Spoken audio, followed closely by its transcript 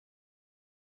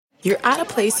You're at a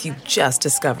place you just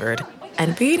discovered.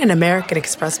 And being an American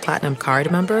Express Platinum card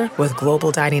member with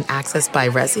global dining access by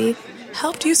Resi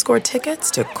helped you score tickets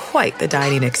to quite the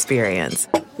dining experience.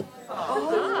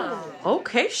 Oh,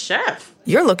 okay, chef.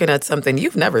 You're looking at something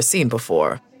you've never seen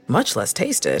before, much less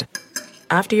tasted.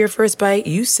 After your first bite,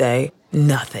 you say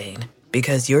nothing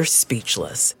because you're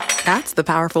speechless. That's the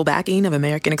powerful backing of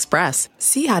American Express.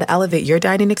 See how to elevate your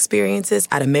dining experiences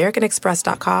at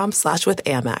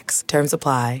americanexpress.com/withAmex. Terms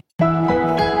apply.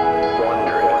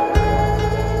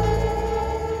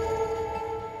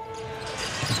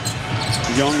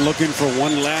 Young looking for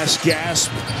one last gasp.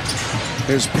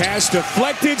 His pass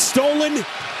deflected, stolen.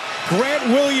 Grant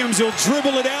Williams will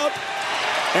dribble it out.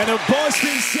 And the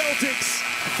Boston Celtics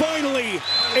finally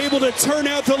able to turn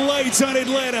out the lights on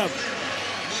Atlanta.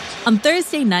 On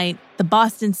Thursday night, the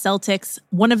Boston Celtics,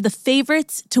 one of the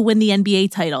favorites to win the NBA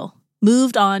title,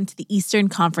 moved on to the Eastern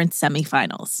Conference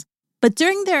semifinals. But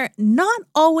during their not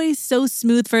always so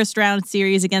smooth first round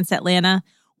series against Atlanta,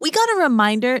 we got a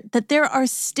reminder that there are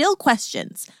still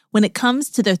questions when it comes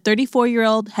to their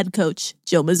 34-year-old head coach,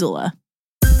 Joe Mazzulla.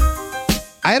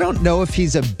 I don't know if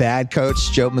he's a bad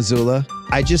coach, Joe Mazzulla.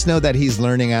 I just know that he's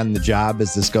learning on the job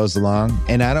as this goes along.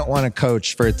 And I don't want to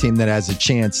coach for a team that has a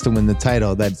chance to win the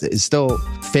title, that is still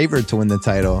favored to win the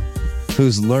title,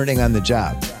 who's learning on the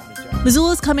job.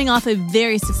 Mazzulla's coming off a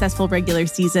very successful regular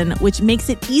season, which makes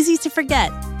it easy to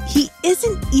forget he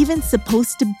isn't even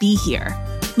supposed to be here.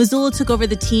 Mazzulla took over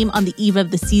the team on the eve of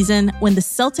the season when the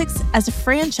Celtics, as a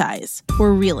franchise,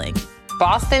 were reeling.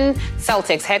 Boston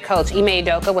Celtics head coach Ime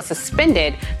Udoka was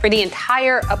suspended for the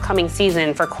entire upcoming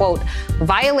season for, quote,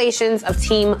 violations of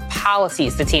team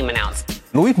policies, the team announced.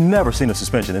 We've never seen a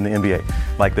suspension in the NBA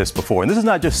like this before. And this is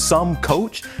not just some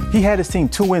coach. He had his team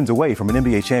 2 wins away from an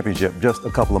NBA championship just a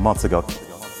couple of months ago.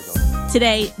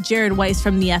 Today, Jared Weiss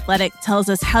from The Athletic tells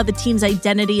us how the team's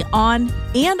identity on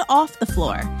and off the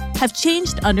floor have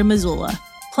changed under Mazzulla.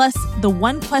 Plus, the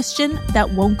one question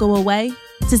that won't go away,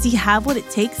 does he have what it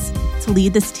takes to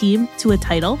lead this team to a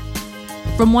title?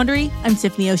 From Wondery, I'm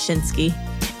Tiffany Oshinsky.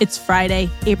 It's Friday,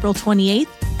 April 28th,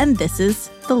 and this is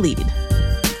The Lead.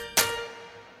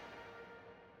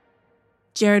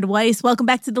 Jared Weiss, welcome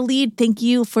back to The Lead. Thank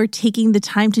you for taking the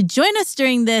time to join us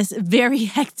during this very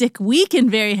hectic week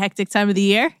and very hectic time of the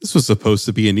year. This was supposed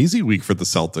to be an easy week for the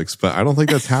Celtics, but I don't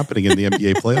think that's happening in the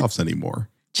NBA playoffs anymore.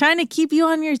 Trying to keep you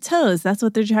on your toes. That's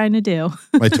what they're trying to do.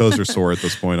 My toes are sore at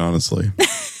this point, honestly.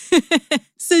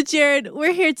 So, Jared,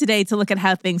 we're here today to look at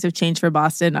how things have changed for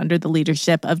Boston under the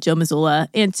leadership of Joe Mazzulla.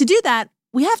 And to do that,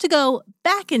 we have to go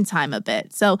back in time a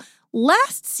bit. So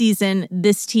last season,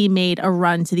 this team made a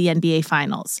run to the NBA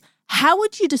Finals. How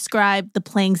would you describe the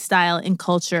playing style and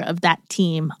culture of that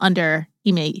team under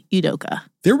Ime Udoka?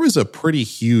 There was a pretty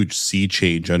huge sea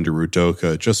change under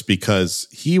Udoka just because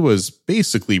he was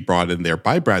basically brought in there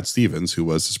by Brad Stevens, who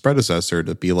was his predecessor,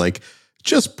 to be like,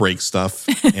 just break stuff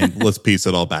and let's piece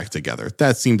it all back together.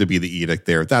 That seemed to be the edict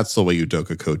there. That's the way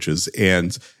Udoka coaches.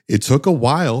 And it took a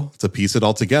while to piece it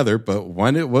all together, but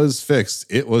when it was fixed,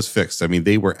 it was fixed. I mean,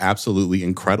 they were absolutely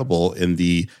incredible in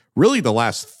the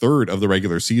last third of the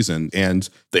regular season, and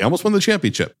they almost won the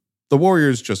championship. The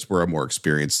Warriors just were a more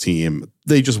experienced team.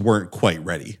 They just weren't quite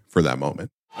ready for that moment.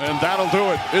 And that'll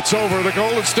do it. It's over. The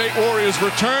Golden State Warriors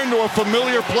return to a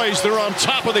familiar place. They're on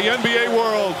top of the NBA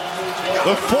world.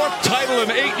 The 4th title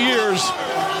in 8 years.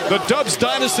 The Dubs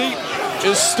dynasty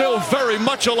is still very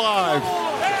much alive.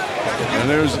 And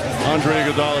there's Andre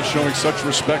Iguodala showing such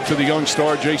respect to the young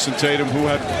star Jason Tatum, who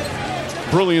had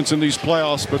brilliance in these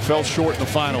playoffs but fell short in the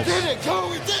finals. We did it,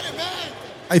 man.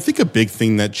 I think a big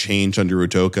thing that changed under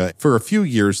Udoka, for a few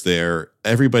years there,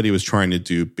 everybody was trying to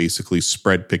do basically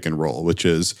spread pick and roll, which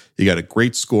is you got a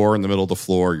great scorer in the middle of the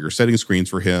floor, you're setting screens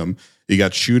for him, you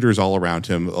got shooters all around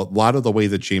him, a lot of the way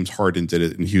that James Harden did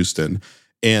it in Houston.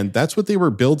 And that's what they were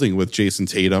building with Jason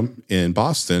Tatum in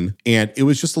Boston. And it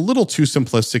was just a little too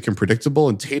simplistic and predictable.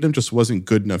 And Tatum just wasn't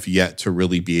good enough yet to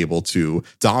really be able to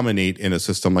dominate in a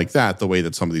system like that the way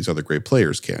that some of these other great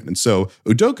players can. And so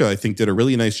Udoka, I think, did a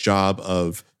really nice job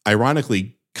of,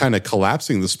 ironically, kind of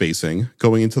collapsing the spacing,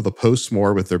 going into the post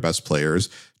more with their best players,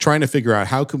 trying to figure out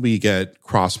how can we get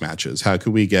cross matches? How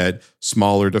can we get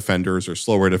smaller defenders or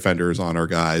slower defenders on our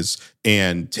guys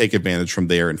and take advantage from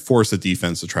there and force the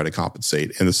defense to try to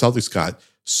compensate? And the Celtics got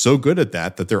so good at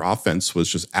that their offense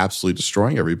was just absolutely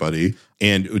destroying everybody.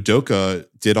 And Udoka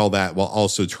did all that while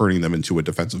also turning them into a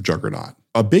defensive juggernaut.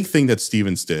 A big thing that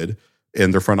Stevens did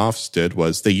and their front office did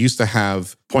was they used to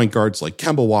have point guards like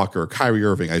Kemba Walker, Kyrie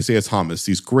Irving, Isaiah Thomas,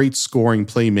 these great scoring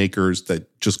playmakers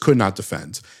that just could not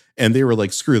defend. And they were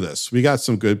like, screw this. We got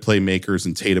some good playmakers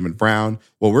in Tatum and Brown.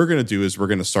 What we're going to do is we're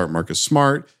going to start Marcus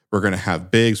Smart. We're going to have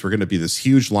bigs. We're going to be this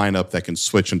huge lineup that can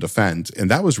switch and defend.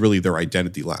 And that was really their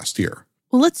identity last year.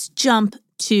 Well, let's jump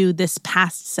to this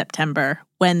past September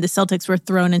when the Celtics were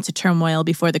thrown into turmoil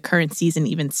before the current season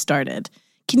even started.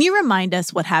 Can you remind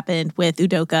us what happened with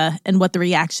Udoka and what the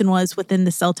reaction was within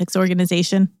the Celtics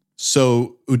organization?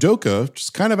 So Udoka,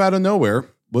 just kind of out of nowhere,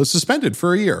 was suspended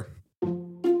for a year.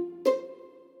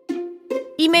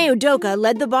 Ime Udoka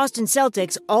led the Boston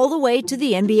Celtics all the way to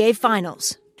the NBA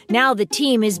Finals. Now the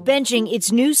team is benching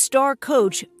its new star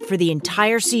coach for the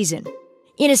entire season.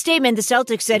 In a statement, the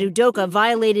Celtics said Udoka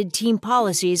violated team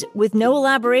policies with no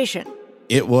elaboration.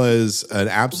 It was an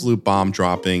absolute bomb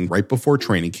dropping right before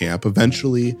training camp.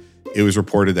 Eventually, it was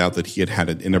reported out that he had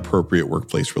an inappropriate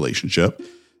workplace relationship,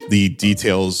 the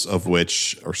details of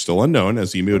which are still unknown,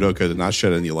 as Ime Udoka did not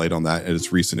shed any light on that at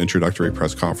its recent introductory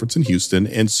press conference in Houston.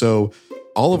 And so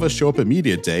all of us show up at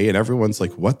media day and everyone's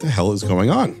like, what the hell is going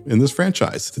on in this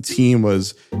franchise? The team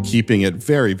was keeping it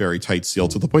very, very tight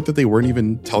sealed to the point that they weren't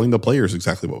even telling the players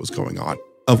exactly what was going on.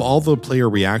 Of all the player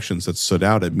reactions that stood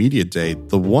out at media day,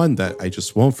 the one that I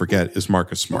just won't forget is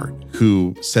Marcus Smart,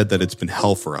 who said that it's been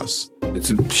hell for us.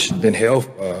 It's been hell,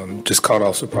 just caught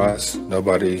off surprise.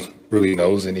 Nobody really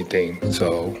knows anything.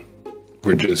 So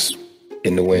we're just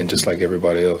in the wind just like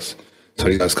everybody else. So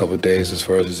these last couple of days, as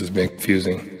far as this has been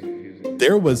confusing.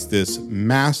 There was this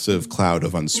massive cloud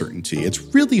of uncertainty. It's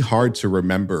really hard to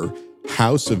remember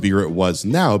how severe it was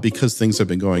now because things have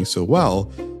been going so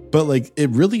well. But it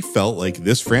really felt like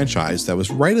this franchise that was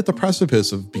right at the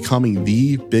precipice of becoming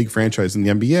the big franchise in the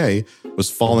NBA was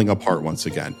falling apart once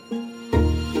again.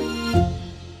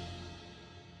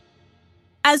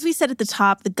 As we said at the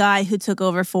top, the guy who took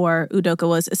over for Udoka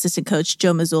was assistant coach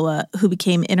Joe Mazzulla, who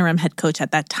became interim head coach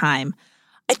at that time.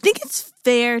 I think it's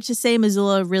fair to say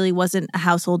Mazzulla really wasn't a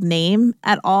household name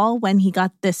at all when he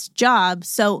got this job.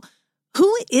 So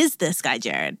who is this guy,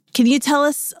 Jared? Can you tell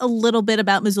us a little bit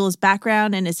about Mazzulla's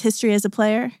background and his history as a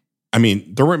player? I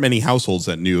mean, there weren't many households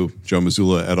that knew Joe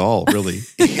Mazzulla at all, really.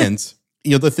 And,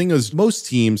 the thing is, most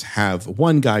teams have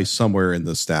one guy somewhere in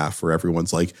the staff where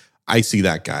everyone's like, I see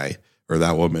that guy or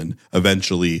that woman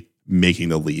eventually making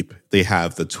the leap. They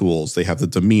have the tools, they have the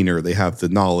demeanor, they have the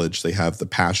knowledge, they have the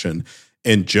passion.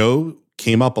 And Joe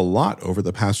came up a lot over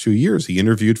the past few years. He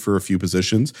interviewed for a few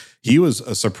positions. He was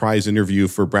a surprise interview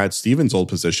for Brad Stevens' old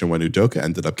position when Udoka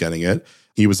ended up getting it.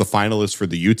 He was a finalist for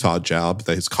the Utah job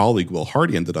that his colleague Will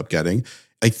Hardy ended up getting.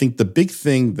 I think the big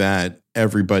thing that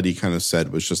everybody kind of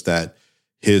said was just that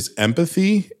his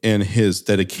empathy and his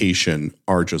dedication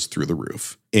are just through the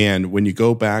roof. And when you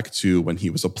go back to when he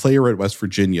was a player at West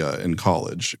Virginia in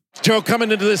college. Joe,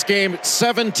 coming into this game,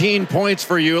 17 points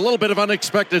for you, a little bit of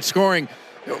unexpected scoring.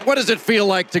 What does it feel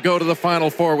like to go to the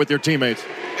Final Four with your teammates?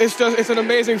 It's an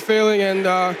amazing feeling, and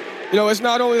it's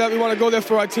not only that we want to go there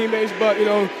for our teammates, but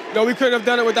we couldn't have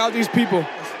done it without these people.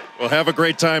 Well, have a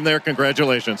great time there.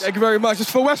 Congratulations. Thank you very much.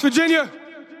 It's for West Virginia.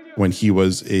 When he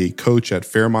was a coach at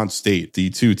Fairmont State,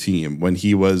 D2 team, when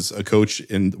he was a coach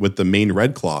with the Maine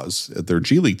Red Claws at their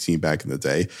G League team back in the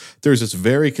day, there's this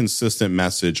very consistent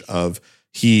message of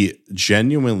he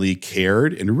genuinely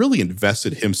cared and really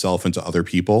invested himself into other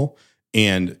people.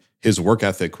 And his work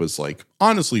ethic was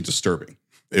honestly disturbing.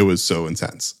 It was so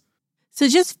intense. So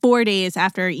just 4 days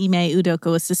after Ime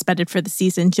Udoka was suspended for the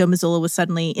season, Joe Mazzulla was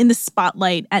suddenly in the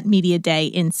spotlight at Media Day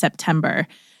in September.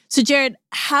 So Jared,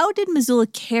 how did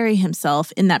Mazzulla carry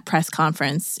himself in that press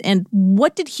conference? And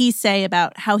what did he say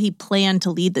about how he planned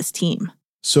to lead this team?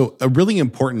 So a really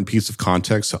important piece of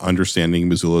context to understanding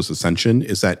Mazzulla's ascension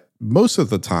is that most of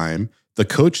the time, the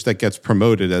coach that gets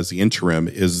promoted as the interim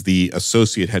is the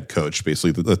associate head coach,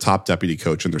 basically the top deputy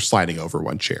coach, and they're sliding over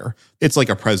one chair. It's like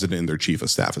a president and their chief of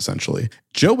staff, essentially.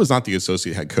 Joe was not the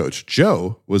associate head coach.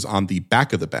 Joe was on the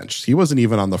back of the bench. He wasn't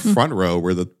even on the front row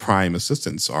where the prime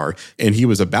assistants are. And he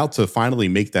was about to finally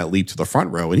make that leap to the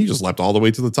front row, and he just leapt all the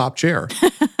way to the top chair.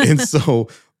 And so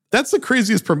that's the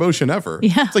craziest promotion ever.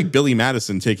 Yeah. It's like Billy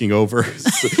Madison taking over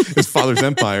his father's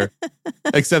empire.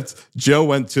 Except Joe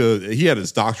he had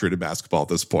his doctorate in basketball at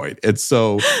this point. And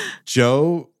so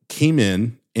Joe came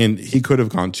in and he could have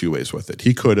gone two ways with it.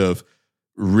 He could have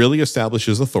really established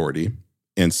his authority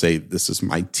and say, this is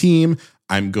my team.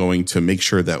 I'm going to make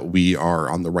sure that we are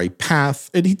on the right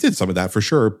path. And he did some of that for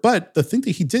sure. But the thing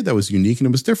that he did that was unique and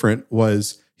it was different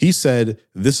was he said,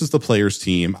 this is the players'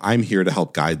 team. I'm here to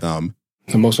help guide them.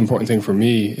 The most important thing for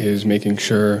me is making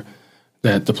sure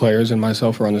that the players and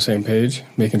myself are on the same page,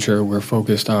 making sure we're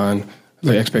focused on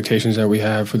the expectations that we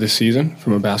have for this season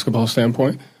from a basketball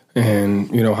standpoint and,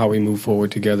 how we move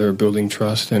forward together, building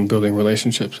trust and building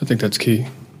relationships. I think that's key.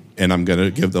 and I'm going to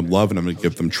give them love and I'm going to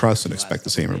give them trust and expect the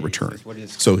same in return.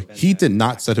 So he did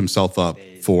not set himself up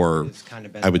for,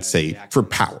 I would say, for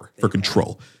power, for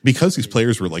control. Because these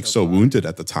players were like so wounded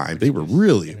at the time, they were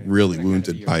really, really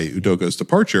wounded by Udoka's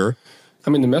departure. I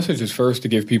mean, the message is first to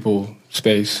give people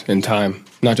space and time,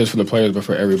 not just for the players, but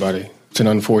for everybody. It's an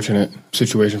unfortunate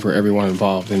situation for everyone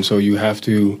involved. And so you have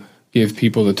to give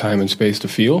people the time and space to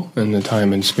feel and the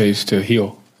time and space to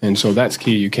heal. And so that's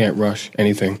key. You can't rush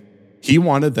anything. He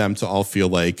wanted them to all feel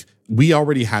like, we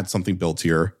already had something built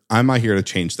here. I'm not here to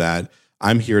change that.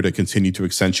 I'm here to continue to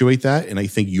accentuate that. And I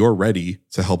think you're ready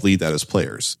to help lead that as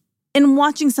players. In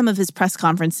watching some of his press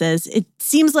conferences, it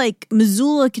seems like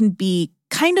Mazzulla can be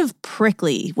kind of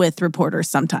prickly with reporters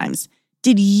sometimes.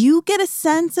 Did you get a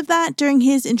sense of that during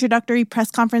his introductory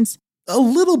press conference? A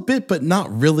little bit, but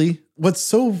not really. What's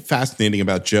so fascinating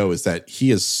about Joe is that he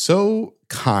is so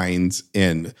kind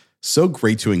and so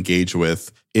great to engage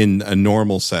with in a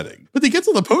normal setting. But he gets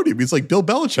on the podium, he's like Bill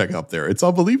Belichick up there. It's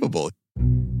unbelievable.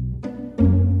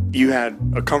 You had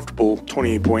a comfortable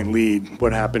 28-point lead.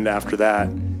 What happened after that?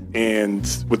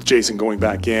 And with Jason going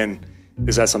back in,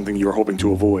 is that something you were hoping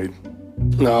to avoid?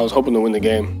 No, I was hoping to win the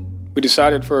game. We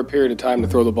decided for a period of time to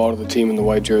throw the ball to the team in the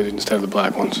white jerseys instead of the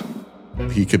black ones.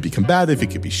 He could be combative, he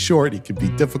could be short, he could be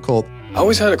difficult. I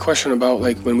always had a question about,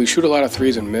 like, when we shoot a lot of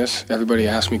threes and miss, everybody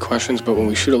asks me questions, but when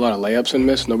we shoot a lot of layups and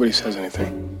miss, nobody says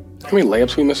anything. How many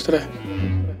layups we missed today?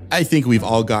 I think we've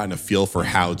all gotten a feel for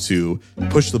how to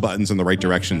push the buttons in the right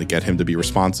direction to get him to be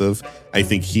responsive. I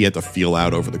think he had to feel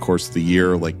out over the course of the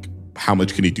year, like, how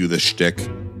much can he do this shtick?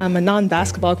 A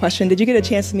non-basketball question. Did you get a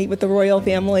chance to meet with the royal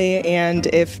family? And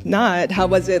if not, how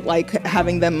was it like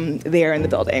having them there in the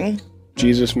building?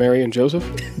 Jesus, Mary, and Joseph?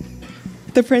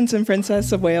 The Prince and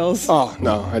Princess of Wales. Oh,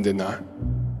 no, I did not.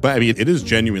 But I mean, it is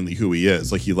genuinely who he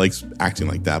is. Like, he likes acting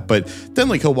like that. But then,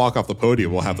 like, he'll walk off the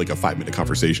podium, we'll have like a 5-minute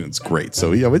conversation. It's great.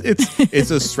 So, you know,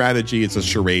 it's a strategy. It's a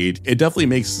charade. It definitely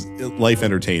makes life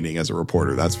entertaining as a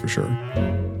reporter. That's for sure.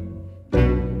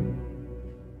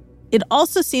 It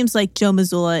also seems like Joe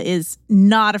Mazzulla is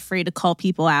not afraid to call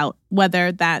people out,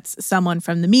 whether that's someone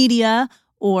from the media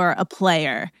or a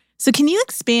player. So can you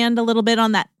expand a little bit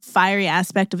on that fiery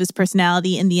aspect of his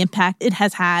personality and the impact it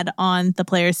has had on the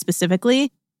players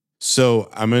specifically? So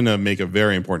I'm going to make a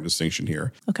very important distinction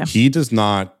here. Okay. He does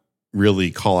not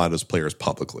really call out his players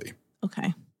publicly.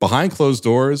 Okay. Behind closed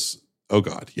doors, oh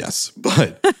God, yes.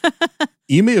 But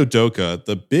Ime Udoka,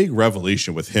 the big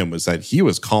revelation with him was that he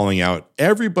was calling out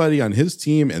everybody on his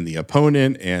team and the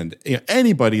opponent, and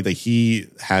anybody that he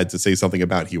had to say something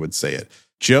about, he would say it.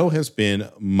 Joe has been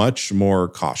much more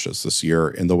cautious this year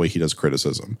in the way he does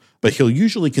criticism, but he'll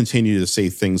usually continue to say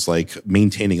things like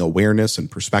maintaining awareness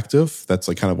and perspective. That's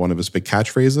like kind of one of his big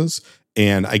catchphrases.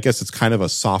 And I guess it's kind of a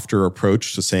softer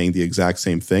approach to saying the exact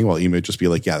same thing, while Ime would just be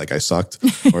like, yeah, that guy sucked.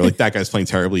 Or like, that guy's playing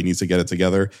terribly, he needs to get it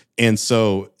together. And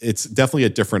so it's definitely a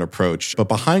different approach. But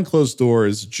behind closed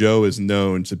doors, Joe is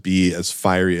known to be as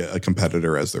fiery a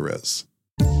competitor as there is.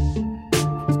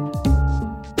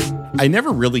 I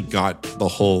never really got the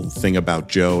whole thing about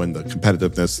Joe and the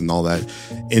competitiveness and all that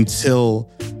until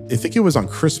I think it was on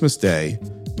Christmas Day.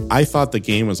 I thought the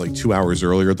game was like 2 hours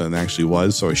earlier than it actually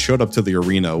was. So I showed up to the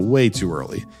arena way too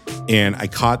early and I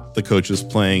caught the coaches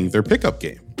playing their pickup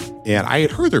game. And I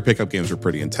had heard their pickup games were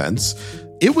pretty intense.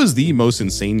 It was the most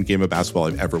insane game of basketball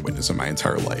I've ever witnessed in my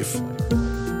entire life.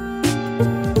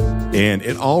 And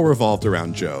it all revolved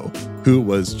around Joe, who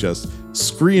was just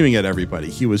screaming at everybody.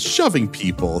 He was shoving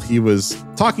people. He was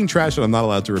talking trash that I'm not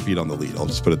allowed to repeat on the lead. I'll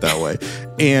just put it that way.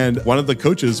 And one of the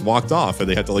coaches walked off and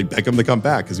they had to like beg him to come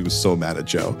back because he was so mad at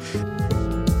Joe.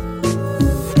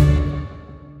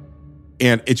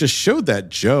 And it just showed that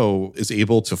Joe is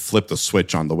able to flip the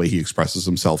switch on the way he expresses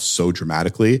himself so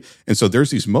dramatically. And so there's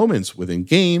these moments within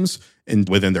games and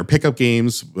within their pickup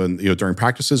games, when, during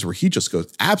practices, where he just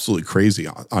goes absolutely crazy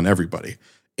on everybody.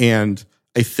 And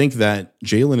I think that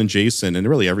Jalen and Jason and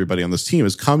really everybody on this team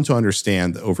has come to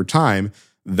understand over time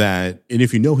that, and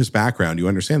if you know his background, you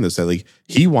understand this, that like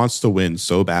he wants to win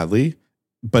so badly,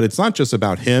 but it's not just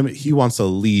about him. He wants to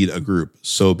lead a group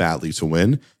so badly to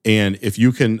win. And if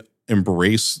you can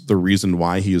embrace the reason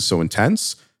why he is so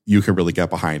intense, you can really get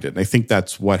behind it. And I think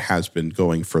that's what has been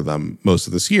going for them most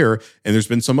of this year. And there's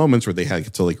been some moments where they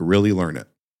had to like really learn it.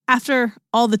 After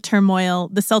all the turmoil,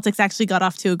 the Celtics actually got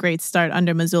off to a great start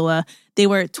under Mazzulla. They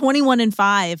were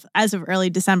 21-5 as of early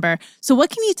December. So what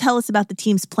can you tell us about the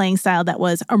team's playing style that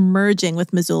was emerging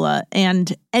with Mazzulla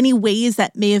and any ways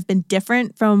that may have been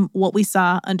different from what we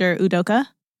saw under Udoka?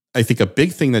 I think a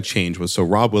big thing that changed was, so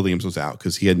Rob Williams was out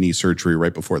because he had knee surgery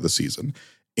right before the season.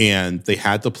 and they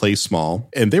had to play small.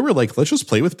 And they were like, let's just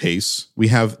play with pace. We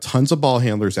have tons of ball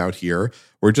handlers out here.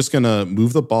 We're just going to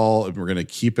move the ball and we're going to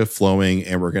keep it flowing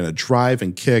and we're going to drive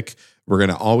and kick. We're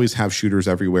going to always have shooters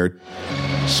everywhere.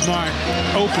 Smart,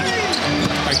 open,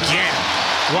 again.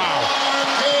 Wow.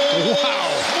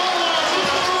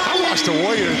 I watched the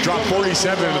Warriors drop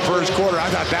 47 in the first quarter. I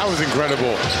thought that was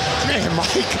incredible. Man,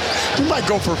 Mike, we might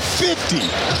go for 50.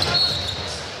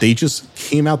 They just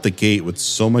came out the gate with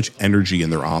so much energy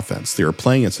in their offense. They were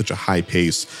playing at such a high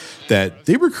pace that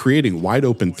they were creating wide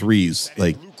open threes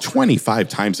like 25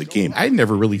 times a game. I'd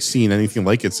never really seen anything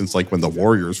like it since like when the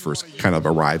Warriors first kind of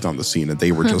arrived on the scene, and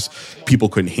they were just, people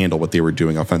couldn't handle what they were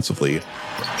doing offensively.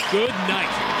 Good night.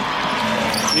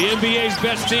 The NBA's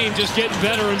best team just getting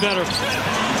better and better.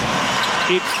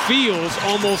 It feels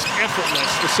almost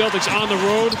effortless. The Celtics on the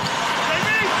road,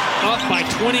 up by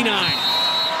 29.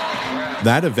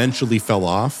 That eventually fell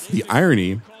off. The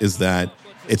irony is that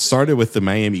it started with the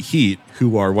Miami Heat,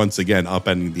 who are once again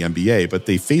upending the NBA, but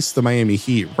they faced the Miami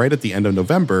Heat right at the end of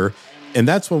November, and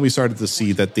that's when we started to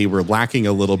see that they were lacking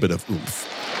a little bit of oomph.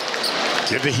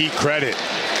 Give the Heat credit.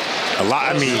 A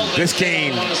lot. I mean, this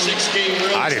game,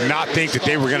 I did not think that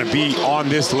they were going to be on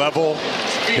this level.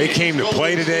 They came to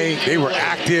play today. They were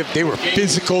active. They were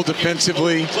physical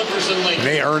defensively. And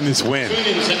they earned this win.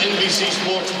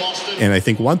 And I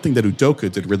think one thing that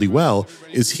Udoka did really well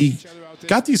is he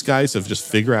got these guys to just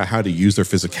figure out how to use their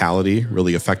physicality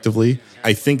really effectively.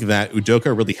 I think that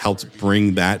Udoka really helped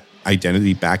bring that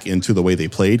identity back into the way they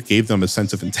played, gave them a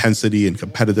sense of intensity and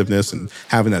competitiveness and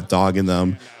having that dog in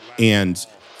them. And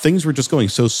things were just going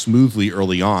so smoothly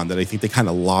early on that I think they kind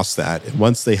of lost that. And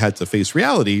once they had to face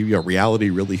reality, reality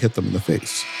really hit them in the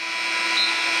face.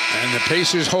 And the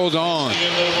Pacers hold on.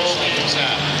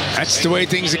 That's the way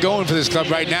things are going for this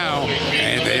club right now.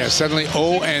 And they are suddenly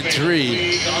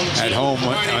 0-3 at home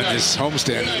on this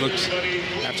homestand. It looks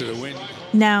after the win.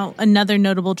 Now, another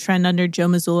notable trend under Joe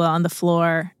Mazzulla on the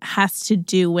floor has to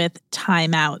do with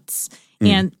timeouts,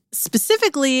 and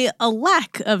specifically a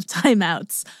lack of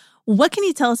timeouts. What can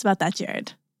you tell us about that,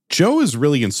 Jared? Joe is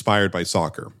really inspired by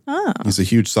soccer. Oh. He's a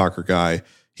huge soccer guy.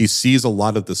 He sees a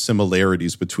lot of the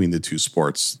similarities between the two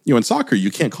sports. In soccer,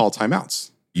 you can't call timeouts.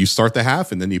 You start the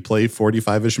half and then you play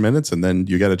 45-ish minutes and then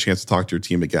you get a chance to talk to your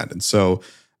team again. And so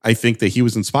I think that he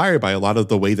was inspired by a lot of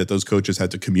the way that those coaches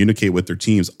had to communicate with their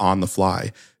teams on the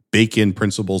fly, bake in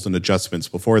principles and adjustments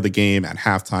before the game, at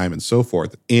halftime, and so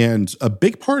forth. And a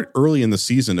big part early in the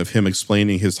season of him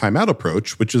explaining his timeout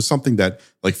approach, which is something that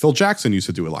like Phil Jackson used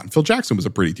to do a lot. And Phil Jackson was a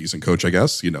pretty decent coach, I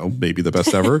guess, maybe the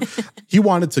best ever. He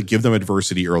wanted to give them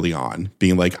adversity early on,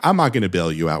 being like, I'm not going to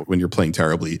bail you out when you're playing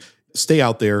terribly. Stay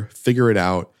out there, figure it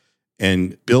out,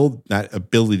 and build that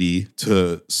ability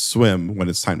to swim when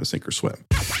it's time to sink or swim.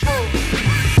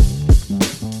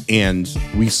 And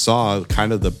we saw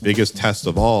kind of the biggest test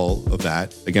of all of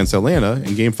that against Atlanta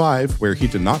in Game 5, where he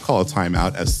did not call a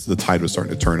timeout as the tide was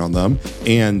starting to turn on them.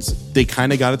 And they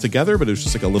kind of got it together, but it was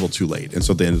just like a little too late. And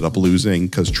so they ended up losing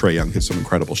because Trae Young hit some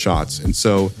incredible shots. And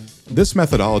so this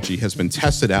methodology has been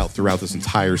tested out throughout this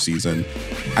entire season.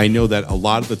 I know that a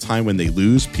lot of the time when they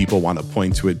lose, people want to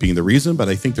point to it being the reason, but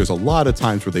I think there's a lot of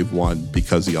times where they've won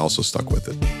because he also stuck with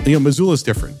it. Mazzulla is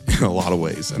different in a lot of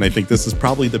ways, and I think this is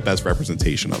probably the best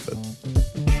representation of it.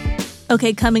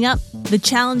 Okay, coming up, the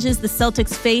challenges the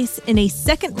Celtics face in a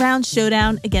second-round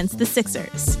showdown against the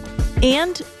Sixers.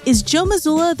 And is Joe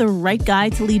Mazzulla the right guy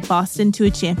to lead Boston to a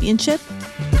championship?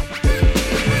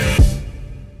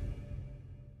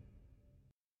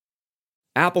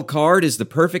 Apple Card is the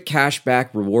perfect cashback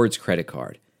rewards credit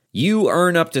card. You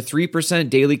earn up to 3%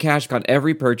 daily cash on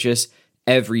every purchase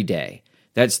every day.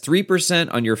 That's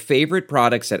 3% on your favorite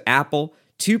products at Apple,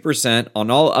 2%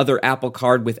 on all other Apple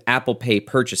Card with Apple Pay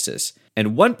purchases,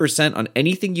 and 1% on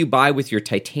anything you buy with your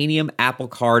titanium Apple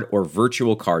Card or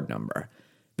virtual card number.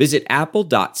 Visit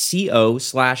apple.co/card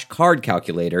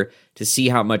calculator to see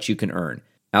how much you can earn.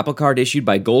 Apple Card issued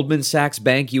by Goldman Sachs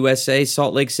Bank USA,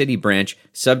 Salt Lake City branch,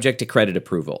 subject to credit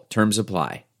approval. Terms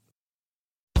apply.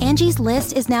 Angie's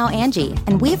List is now Angie,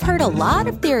 and we've heard a lot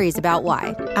of theories about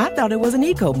why. I thought it was an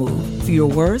eco move.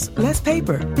 Fewer words, less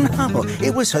paper. No,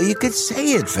 it was so you could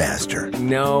say it faster.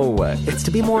 No, it's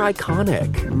to be more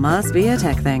iconic. Must be a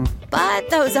tech thing. But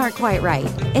those aren't quite right.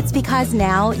 It's because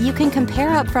now you can compare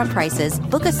upfront prices,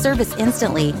 book a service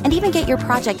instantly, and even get your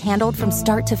project handled from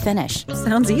start to finish.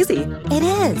 Sounds easy. It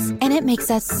is, and it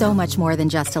makes us so much more than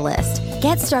just a list.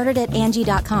 Get started at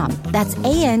Angie.com. That's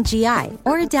ANGI,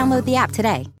 or download the app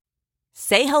today.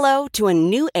 Say hello to a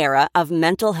new era of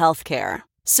mental health care.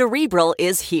 Cerebral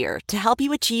is here to help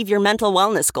you achieve your mental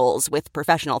wellness goals with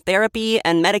professional therapy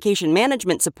and medication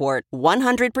management support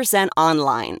 100%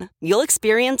 online. You'll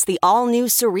experience the all-new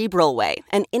Cerebral Way,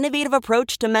 an innovative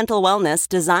approach to mental wellness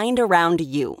designed around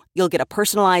you. You'll get a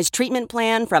personalized treatment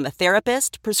plan from a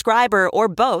therapist, prescriber, or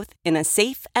both in a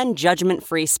safe and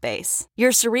judgment-free space.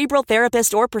 Your Cerebral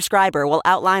therapist or prescriber will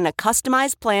outline a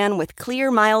customized plan with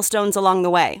clear milestones along the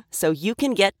way, so you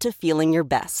can get to feeling your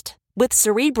best. With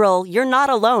Cerebral, you're not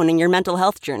alone in your mental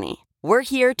health journey. We're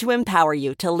here to empower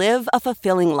you to live a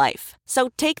fulfilling life. So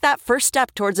take that first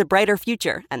step towards a brighter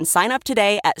future and sign up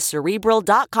today at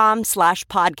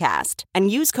Cerebral.com/podcast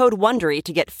and use code WONDERY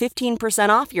to get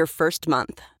 15% off your first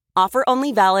month. Offer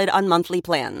only valid on monthly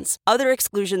plans. Other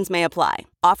exclusions may apply.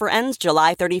 Offer ends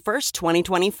July 31st,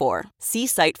 2024. See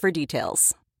site for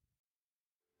details.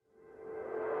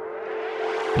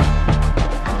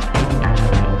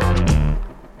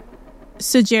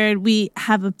 So, Jared, we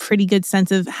have a pretty good sense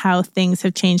of how things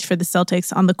have changed for the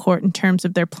Celtics on the court in terms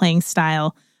of their playing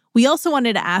style. We also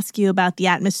wanted to ask you about the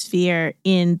atmosphere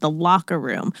in the locker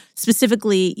room.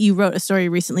 Specifically, you wrote a story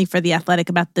recently for The Athletic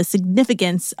about the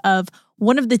significance of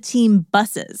one of the team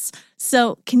buses.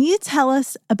 So can you tell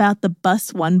us about the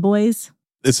Bus One Boys?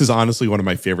 This is honestly one of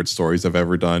my favorite stories I've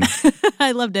ever done.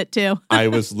 I loved it too. I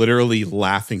was literally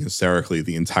laughing hysterically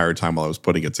the entire time while I was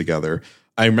putting it together.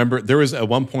 I remember there was at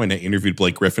one point I interviewed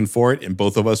Blake Griffin for it, and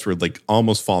both of us were like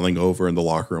almost falling over in the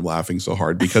locker room laughing so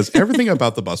hard because everything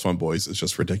about the Bus One Boys is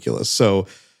just ridiculous. So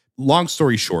long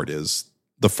story short is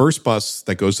the first bus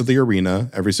that goes to the arena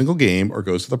every single game or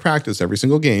goes to the practice every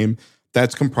single game,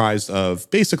 that's comprised of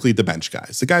basically the bench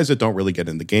guys, the guys that don't really get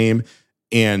in the game.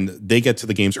 And they get to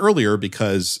the games earlier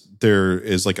because there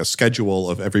is like a schedule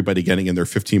of everybody getting in their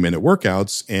 15-minute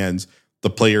workouts, and the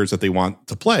players that they want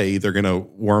to play, they're going to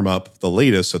warm up the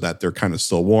latest so that they're kind of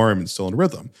still warm and still in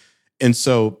rhythm. And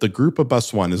so the group of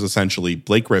Bus One is essentially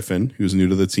Blake Griffin, who's new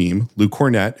to the team, Lou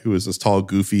Cornett, who is this tall,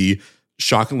 goofy,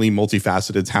 shockingly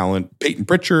multifaceted talent, Peyton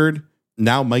Pritchard,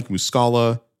 now Mike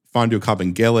Muscala, Fondio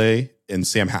Kabengele, and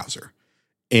Sam Hauser.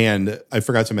 And I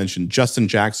forgot to mention Justin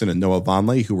Jackson and Noah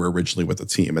Vonleh, who were originally with the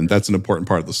team. And that's an important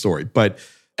part of the story. But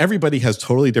everybody has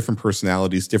totally different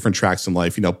personalities, different tracks in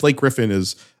life. You know, Blake Griffin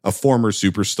is a former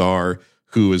superstar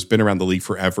who has been around the league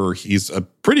forever. He's a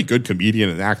pretty good comedian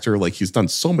and actor. Like, he's done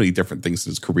so many different things in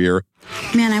his career.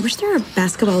 Man, I wish there were a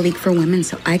basketball league for women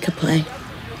so I could play.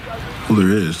 Well, there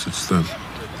is. It's the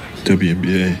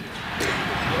WNBA.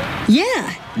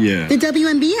 Yeah. Yeah. The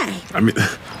WNBA. I mean,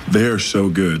 they are so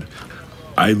good.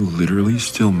 I literally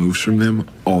steal moves from them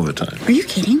all the time. Are you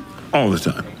kidding? All the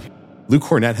time. Lou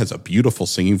Cornett has a beautiful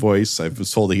singing voice. I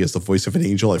was told that he has the voice of an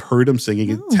angel. I've heard him singing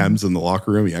at Thames in the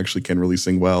locker room. He actually can really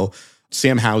sing well.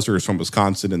 Sam Hauser is from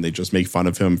Wisconsin, and they just make fun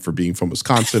of him for being from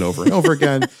Wisconsin over and over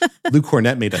again. Lou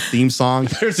Cornett made a theme song.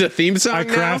 There's a theme song I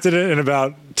crafted it in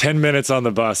about 10 minutes on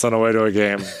the bus on the way to a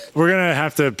game. We're going to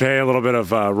have to pay a little bit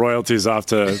of royalties off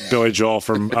to Billy Joel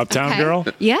from Uptown Girl.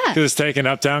 Yeah. Because it's taking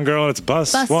Uptown Girl, and it's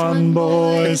Bus One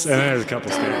Boys, and there's a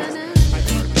couple stands.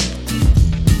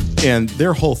 And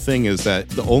their whole thing is that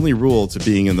the only rule to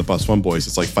being in the Bus One Boys,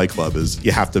 it's like Fight Club, is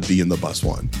you have to be in the Bus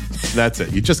One. That's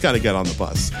it. You just got to get on the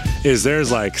bus.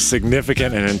 There's like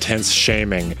significant and intense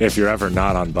shaming if you're ever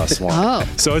not on Bus One. Oh.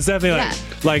 So it's definitely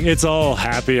like it's all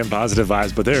happy and positive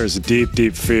vibes, but there's deep,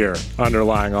 deep fear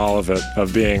underlying all of it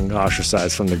of being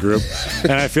ostracized from the group.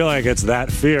 And I feel like it's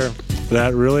that fear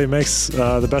that really makes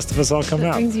the best of us all come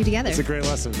out. Brings you together. It's a great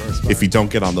lesson for us. If you don't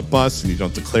get on the bus and you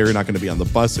don't declare you're not going to be on the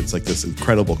bus, it's like this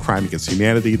incredible crime against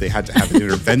humanity. They had to have an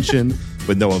intervention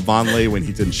with Noah Vonleh when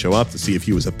he didn't show up to see if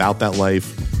he was about that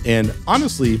life. And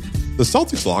honestly, the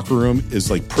Celtics locker room is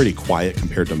like pretty quiet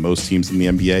compared to most teams in the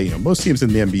NBA. You know, most teams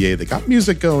in the NBA, they got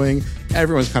music going.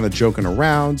 Everyone's kind of joking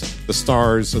around. The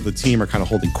stars of the team are kind of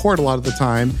holding court a lot of the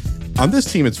time. On this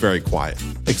team, it's very quiet,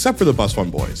 except for the Bus One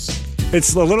Boys.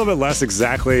 It's a little bit less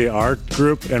exactly our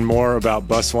group and more about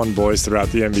Bus One Boys throughout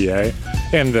the NBA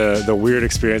and the weird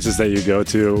experiences that you go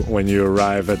to when you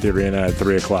arrive at the arena at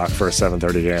 3 o'clock for a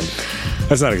 7:30 game.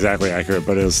 That's not exactly accurate,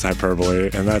 but it is hyperbole,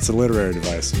 and that's a literary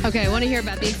device. Okay, I want to hear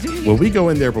about the experience. When we go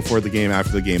in there before the game,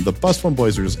 after the game, the Bus One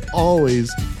Boys are just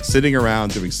always sitting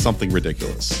around doing something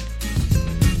ridiculous.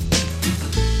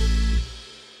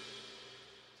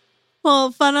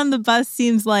 Well, fun on the bus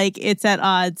seems like it's at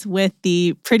odds with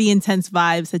the pretty intense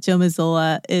vibes that Joe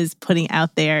Mazzulla is putting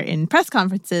out there in press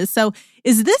conferences. So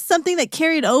is this something that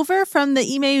carried over from the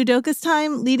Ime Udoka's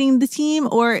time leading the team,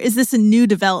 or is this a new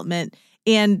development?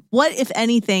 And what, if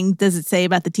anything, does it say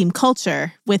about the team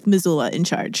culture with Mazzulla in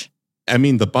charge? I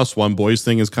mean, the Bus One Boys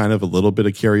thing is kind of a little bit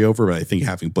of carryover, but I think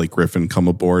having Blake Griffin come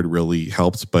aboard really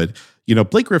helped. But,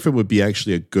 Blake Griffin would be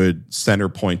actually a good center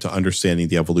point to understanding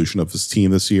the evolution of his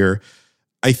team this year.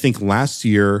 I think last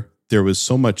year there was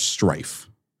so much strife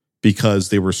because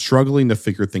they were struggling to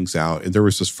figure things out. And there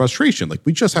was this frustration. Like,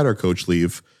 we just had our coach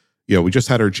leave. We just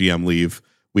had our GM leave.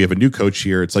 We have a new coach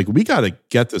here. It's like, we got to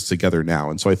get this together now.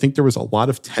 And so I think there was a lot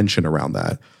of tension around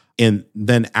that. And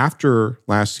then after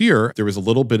last year, there was a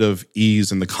little bit of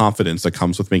ease and the confidence that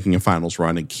comes with making a finals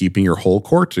run and keeping your whole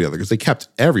core together, because they kept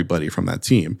everybody from that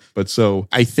team. But so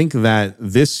I think that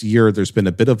this year there's been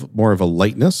a bit of more of a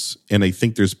lightness. And I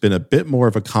think there's been a bit more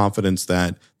of a confidence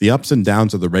that the ups and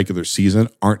downs of the regular season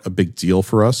aren't a big deal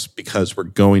for us because we're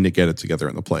going to get it together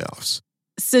in the playoffs.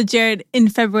 So, Jared, in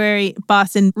February,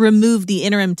 Boston removed the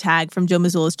interim tag from Joe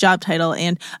Mazzulla's job title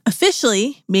and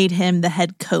officially made him the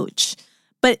head coach.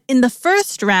 But in the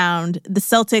first round, the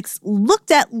Celtics looked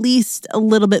at least a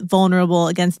little bit vulnerable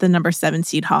against the number 7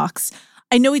 seed Hawks.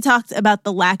 I know we talked about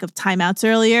the lack of timeouts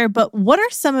earlier, but what are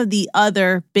some of the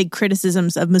other big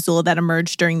criticisms of Mazzulla that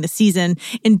emerged during the season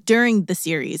and during the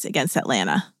series against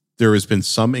Atlanta? There has been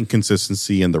some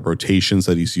inconsistency in the rotations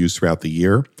that he's used throughout the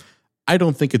year. I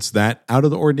don't think it's that out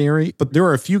of the ordinary, but there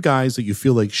are a few guys that you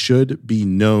feel like should be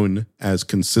known as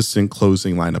consistent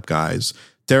closing lineup guys.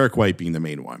 Derek White being the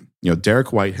main one.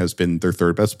 Derek White has been their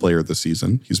third best player this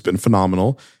season. He's been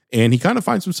phenomenal, and he kind of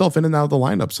finds himself in and out of the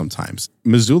lineup sometimes.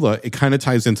 Mazzulla, it kind of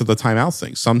ties into the timeouts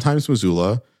thing. Sometimes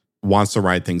Mazzulla wants to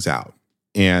ride things out,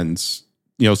 and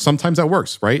sometimes that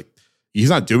works, right? He's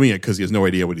not doing it because he has no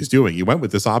idea what he's doing. He went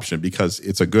with this option because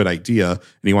it's a good idea, and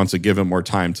he wants to give him more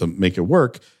time to make it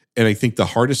work. And I think the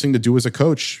hardest thing to do as a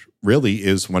coach really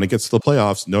is when it gets to the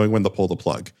playoffs, knowing when to pull the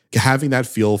plug, having that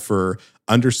feel for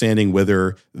understanding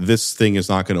whether this thing is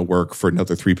not going to work for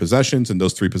another 3 possessions and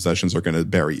those 3 possessions are going to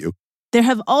bury you. There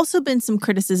have also been some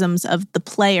criticisms of the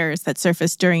players that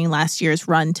surfaced during last year's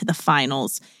run to the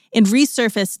finals and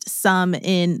resurfaced some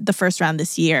in the first round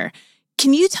this year.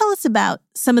 Can you tell us about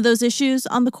some of those issues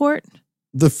on the court?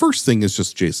 The first thing is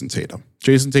just Jason Tatum.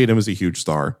 Jason Tatum is a huge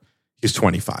star. He's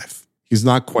 25. He's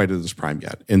not quite at his prime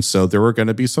yet. And so there are going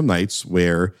to be some nights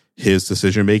where his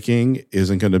decision-making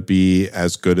isn't going to be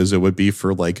as good as it would be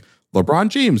for like LeBron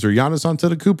James or Giannis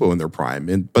Antetokounmpo in their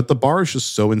prime. But the bar is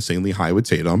just so insanely high with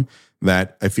Tatum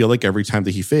that I feel like every time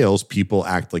that he fails, people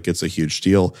act like it's a huge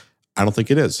deal. I don't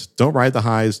think it is. Don't ride the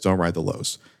highs, don't ride the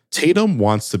lows. Tatum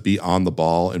wants to be on the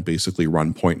ball and basically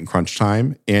run point in crunch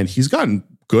time. And he's gotten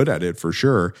good at it for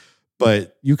sure.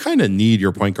 But you kind of need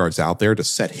your point guards out there to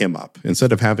set him up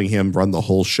instead of having him run the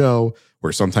whole show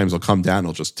where sometimes he'll come down and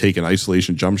he'll just take an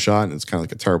isolation jump shot and it's kind of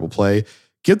like a terrible play.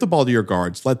 Give the ball to your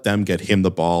guards. Let them get him the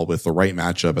ball with the right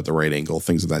matchup at the right angle,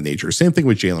 things of that nature. Same thing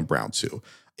with Jaylen Brown too.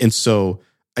 And so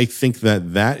I think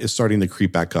that is starting to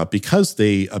creep back up because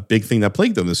a big thing that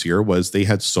plagued them this year was they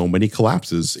had so many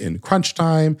collapses in crunch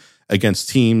time against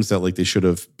teams that like they should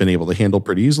have been able to handle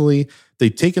pretty easily.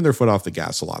 They've taken their foot off the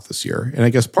gas a lot this year. And I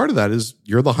guess part of that is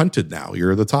you're the hunted now.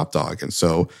 You're the top dog. And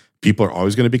so people are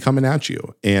always going to be coming at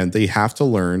you. And they have to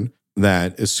learn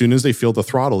that as soon as they feel the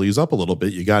throttle ease up a little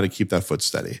bit, you got to keep that foot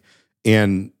steady.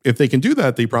 And if they can do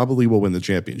that, they probably will win the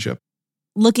championship.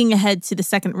 Looking ahead to the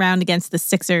second round against the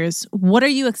Sixers, what are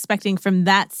you expecting from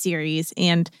that series?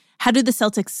 And how do the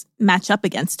Celtics match up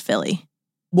against Philly?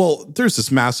 Well, there's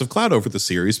this massive cloud over the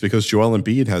series because Joel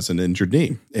Embiid has an injured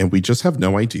knee, and we just have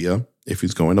no idea if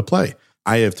he's going to play.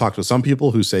 I have talked to some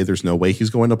people who say there's no way he's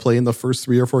going to play in the first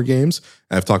 3 or 4 games.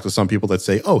 I've talked to some people that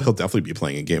say, oh, he'll definitely be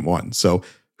playing in game 1. So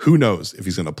who knows if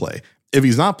he's going to play? If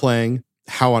he's not playing,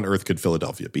 how on earth could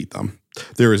Philadelphia beat them?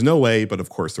 There is no way, but of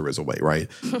course there is a way, right?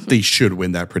 They should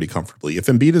win that pretty comfortably. If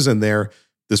Embiid is in there,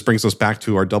 this brings us back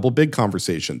to our double big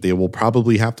conversation. They will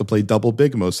probably have to play double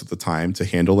big most of the time to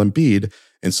handle Embiid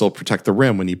and still protect the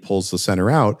rim when he pulls the center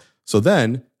out. So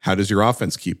then how does your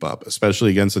offense keep up,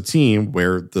 especially against a team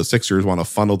where the Sixers want to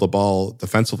funnel the ball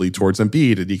defensively towards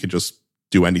Embiid and he can just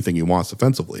do anything he wants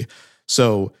defensively?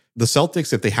 So the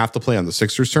Celtics, if they have to play on the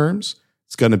Sixers' terms,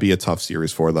 it's going to be a tough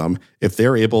series for them. If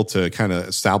they're able to kind of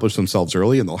establish themselves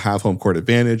early and they'll have home court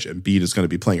advantage, Embiid is going to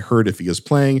be playing hurt if he is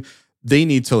playing, they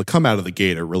need to come out of the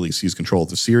gate and really seize control of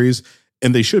the series,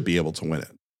 and they should be able to win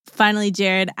it. Finally,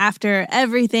 Jared, after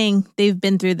everything they've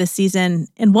been through this season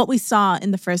and what we saw in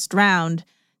the first round,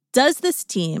 does this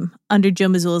team under Joe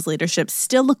Mazzulla's leadership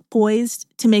still look poised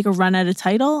to make a run at a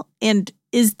title? And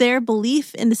is there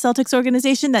belief in the Celtics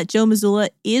organization that Joe Mazzulla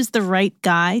is the right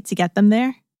guy to get them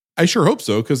there? I sure hope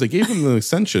so, because they gave him an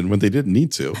extension when they didn't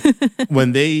need to.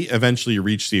 When they eventually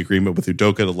reached the agreement with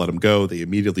Udoka to let him go, they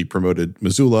immediately promoted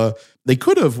Mazzulla. They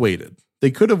could have waited.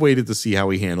 They could have waited to see how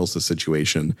he handles the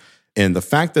situation. And the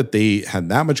fact that they had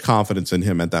that much confidence in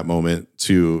him at that moment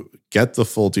to get the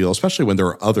full deal, especially when there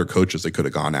were other coaches they could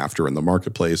have gone after in the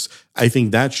marketplace, I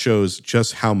think that shows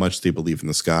just how much they believe in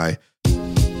this guy.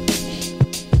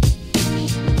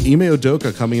 Ime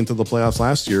Udoka coming into the playoffs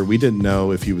last year, we didn't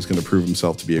know if he was going to prove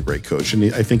himself to be a great coach,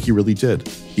 and I think he really did.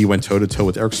 He went toe-to-toe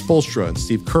with Eric Spoelstra and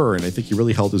Steve Kerr, and I think he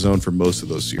really held his own for most of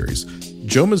those series.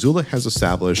 Joe Mazzulla has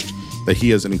established that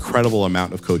he has an incredible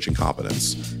amount of coaching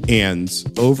competence, and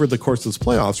over the course of this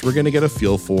playoffs, we're going to get a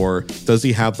feel for, does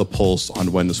he have the pulse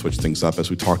on when to switch things up,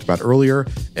 as we talked about earlier,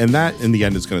 and that, in the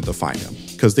end, is going to define him.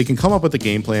 Because they can come up with the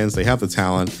game plans, they have the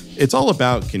talent. It's all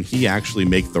about, can he actually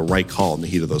make the right call in the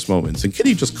heat of those moments? And can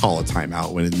he just call a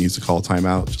timeout when it needs to call a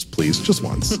timeout? Just please, just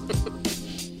once.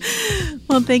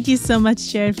 Well, thank you so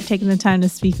much, Jared, for taking the time to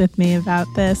speak with me about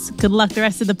this. Good luck the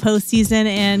rest of the postseason,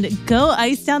 and go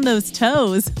ice down those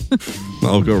toes.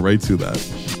 I'll go right to that.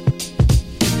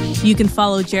 You can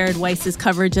follow Jared Weiss's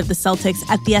coverage of the Celtics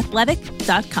at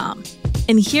theathletic.com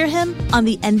and hear him on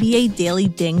the NBA Daily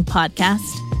Ding podcast.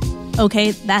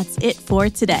 Okay, that's it for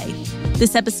today.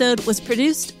 This episode was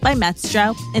produced by Matt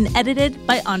Straub and edited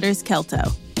by Anders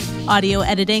Kelto. Audio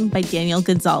editing by Daniel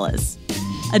Gonzalez.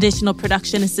 Additional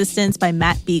production assistance by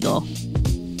Matt Beagle.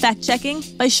 Fact-checking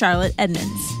by Charlotte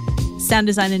Edmonds. Sound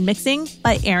design and mixing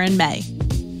by Aaron May.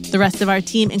 The rest of our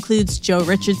team includes Joe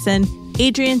Richardson,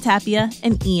 Adrian Tapia,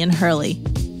 and Ian Hurley.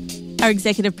 Our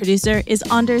executive producer is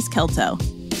Anders Kelto.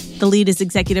 The lead is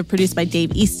executive produced by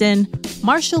Dave Easton,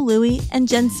 Marshall Louie, and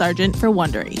Jen Sargent for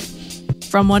Wondery.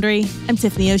 From Wondery, I'm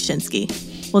Tiffany Oshinsky.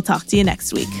 We'll talk to you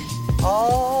next week.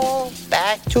 Oh,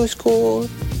 back to school,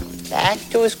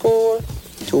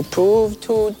 to prove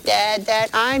to Dad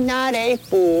that I'm not a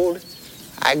fool.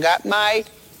 I got my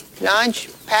lunch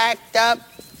packed up,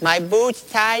 my boots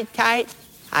tied tight.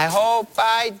 I hope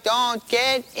I don't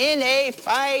get in a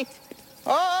fight.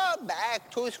 Oh,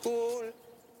 back to school.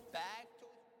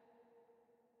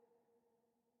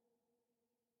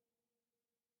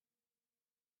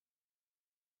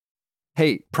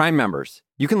 Hey, Prime members,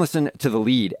 you can listen to The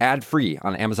Lead ad-free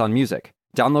on Amazon Music.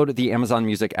 Download the Amazon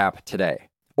Music app today.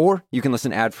 Or you can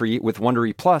listen ad-free with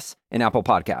Wondery Plus in Apple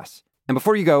Podcasts. And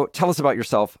before you go, tell us about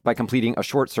yourself by completing a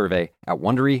short survey at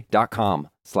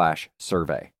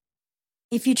Wondery.com/survey.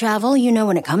 If you travel, you know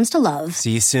when it comes to love.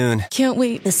 See you soon. Can't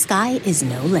wait. The sky is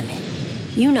no limit.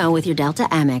 You know with your Delta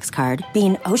Amex card,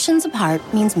 being oceans apart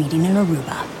means meeting in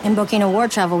Aruba. And booking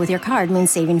award travel with your card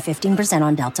means saving 15%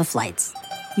 on Delta flights.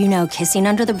 You know kissing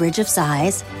under the bridge of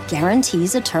sighs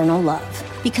guarantees eternal love.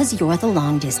 Because you're the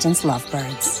long-distance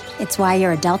lovebirds. It's why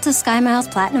you're a Delta SkyMiles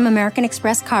Platinum American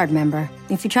Express card member.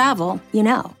 If you travel, you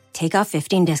know. Take off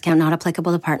 15 discount not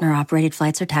applicable to partner-operated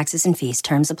flights or taxes and fees.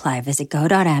 Terms apply. Visit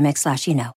go.amex/you know.